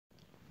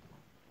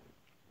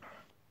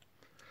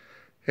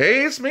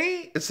Hey, it's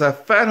me. It's a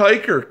fat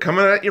hiker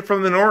coming at you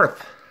from the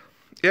north.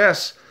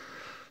 Yes.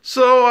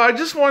 So I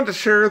just wanted to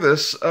share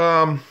this.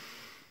 A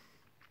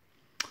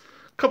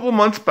couple of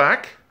months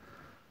back,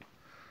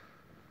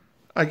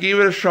 I gave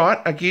it a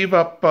shot. I gave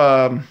up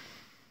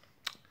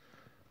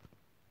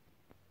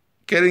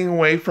getting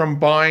away from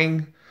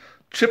buying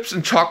chips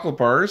and chocolate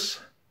bars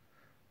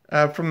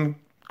from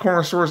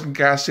corner stores and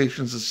gas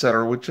stations,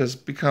 etc., which has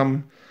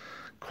become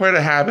quite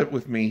a habit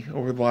with me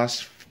over the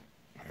last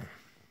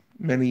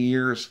many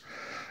years.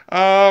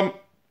 Um,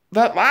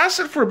 that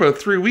lasted for about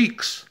 3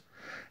 weeks.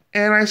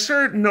 And I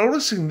started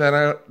noticing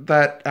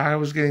that I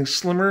was getting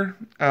slimmer,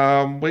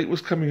 weight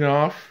was coming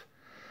off,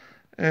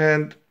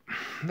 and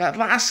that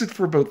lasted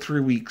for about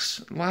 3 weeks.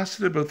 It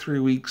lasted about 3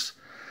 weeks,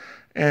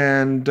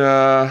 and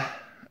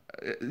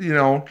you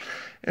know,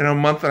 and a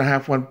month and a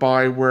half went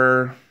by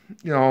where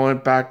I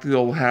went back to the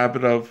old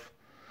habit of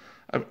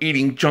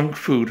eating junk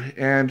food.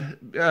 And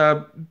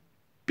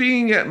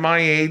being at my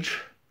age,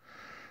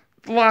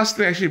 the last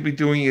thing I should be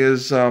doing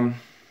is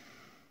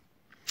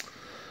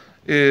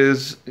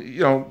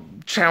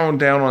chowing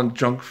down on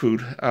junk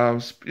food.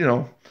 Not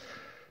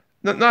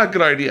a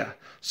good idea.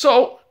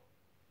 So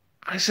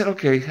I said,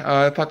 okay.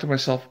 I thought to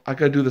myself, I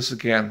gotta do this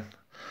again.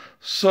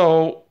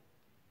 So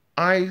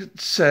I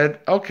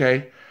said,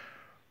 okay,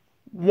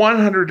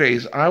 100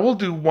 days. I will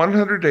do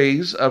 100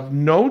 days of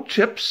no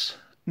chips,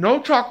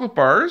 no chocolate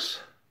bars.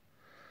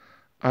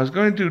 I was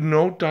going to do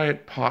no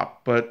diet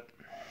pop, but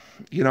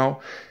you know,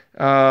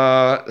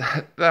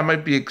 that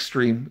might be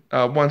extreme.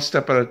 One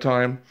step at a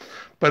time.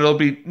 But it'll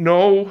be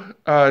no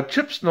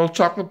chips, no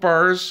chocolate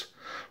bars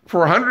for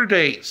 100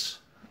 days.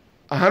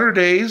 100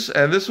 days,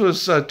 and this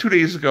was 2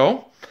 days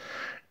ago.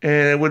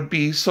 And it would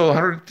be, so the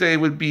 100th day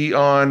would be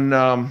on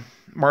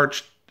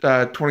March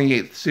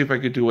 28th, see if I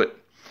could do it.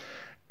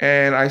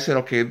 And I said,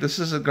 okay, this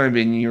isn't going to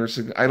be a New Year's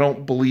thing. I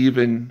don't believe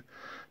in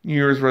New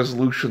Year's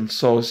resolutions.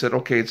 So I said,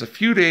 okay, it's a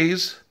few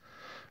days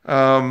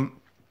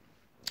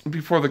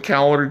before the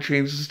calendar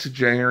changes to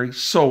January.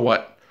 So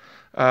what?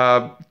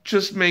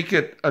 Just make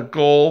it a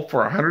goal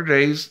for 100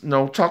 days.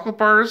 No chocolate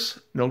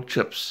bars, no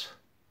chips.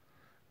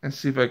 And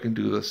see if I can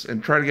do this.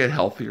 And try to get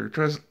healthier.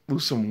 Try to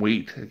lose some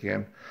weight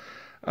again.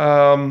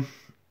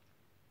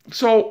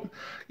 So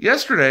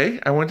yesterday,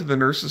 I went to the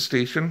nurse's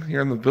station here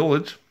in the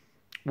village.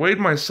 Weighed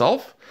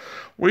myself.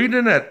 Weighed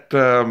in at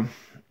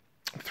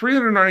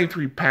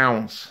 393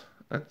 pounds.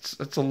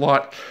 That's a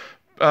lot.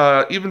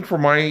 Even for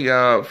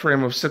my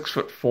frame of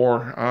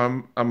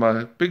 6'4". I'm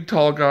a big,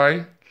 tall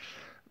guy.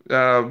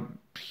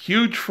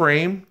 Huge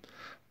frame,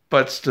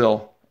 but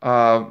still,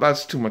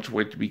 that's too much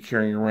weight to be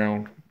carrying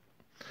around.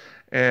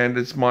 And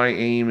it's my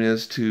aim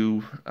is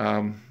to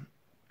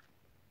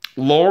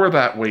lower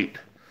that weight.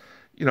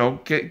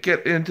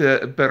 Get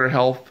into better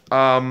health.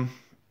 I'm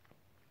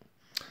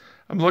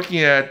looking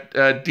at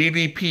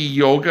DDP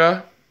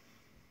Yoga.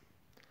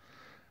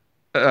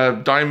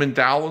 Diamond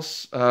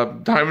Dallas,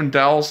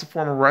 the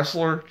former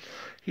wrestler,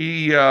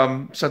 he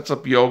sets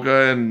up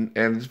yoga and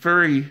is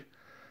very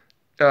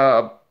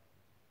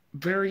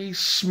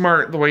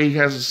smart the way he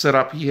has it set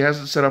up. He has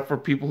it set up for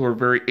people who are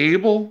very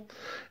able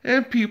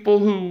and people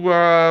who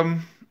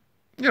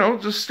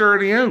just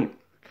starting out,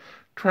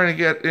 trying to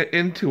get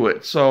into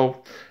it.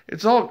 So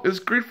it's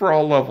great for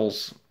all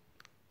levels.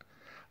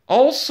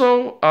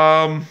 Also,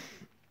 I'm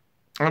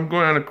going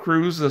on a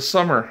cruise this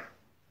summer.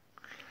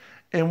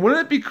 And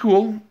wouldn't it be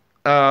cool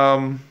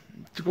to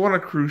go on a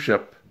cruise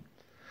ship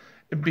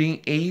and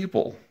being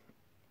able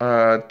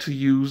to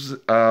use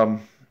the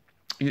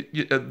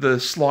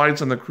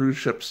slides on the cruise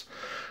ships?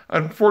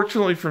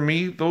 Unfortunately for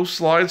me, those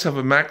slides have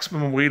a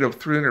maximum weight of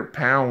 300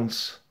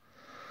 pounds.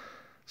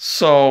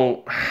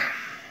 So,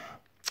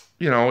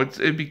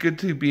 it'd be good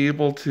to be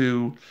able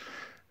to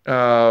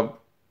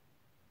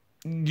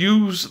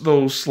use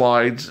those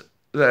slides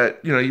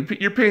that,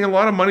 you're paying a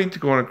lot of money to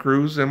go on a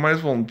cruise and might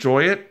as well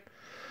enjoy it.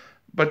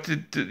 But,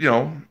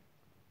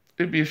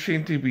 it'd be a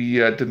shame to be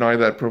denied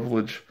that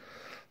privilege.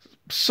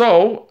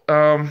 So,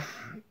 can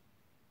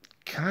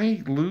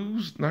I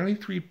lose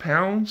 93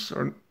 pounds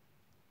or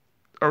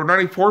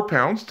 94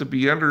 pounds to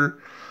be under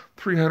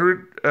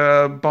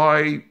 300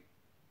 by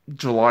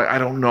July? I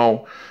don't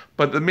know.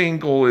 But the main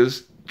goal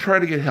is try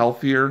to get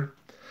healthier.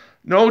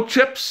 No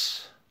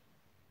chips.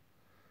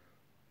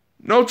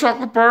 No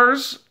chocolate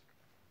bars.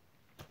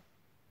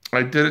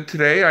 I did it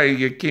today.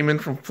 I came in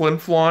from Flin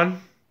Flon.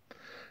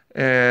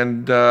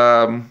 And did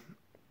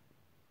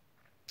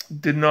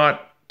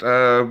not.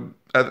 I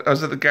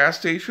was at the gas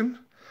station.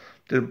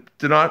 Did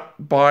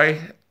not buy.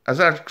 I was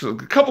at a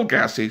couple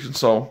gas stations,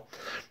 so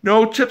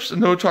no chips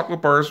and no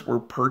chocolate bars were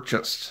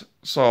purchased.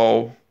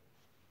 So,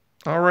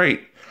 all right,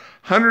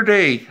 100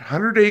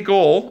 day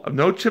goal of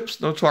no chips,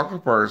 no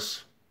chocolate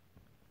bars.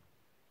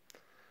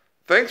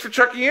 Thanks for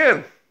checking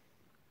in.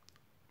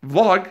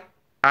 Vlog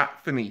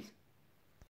at Fini.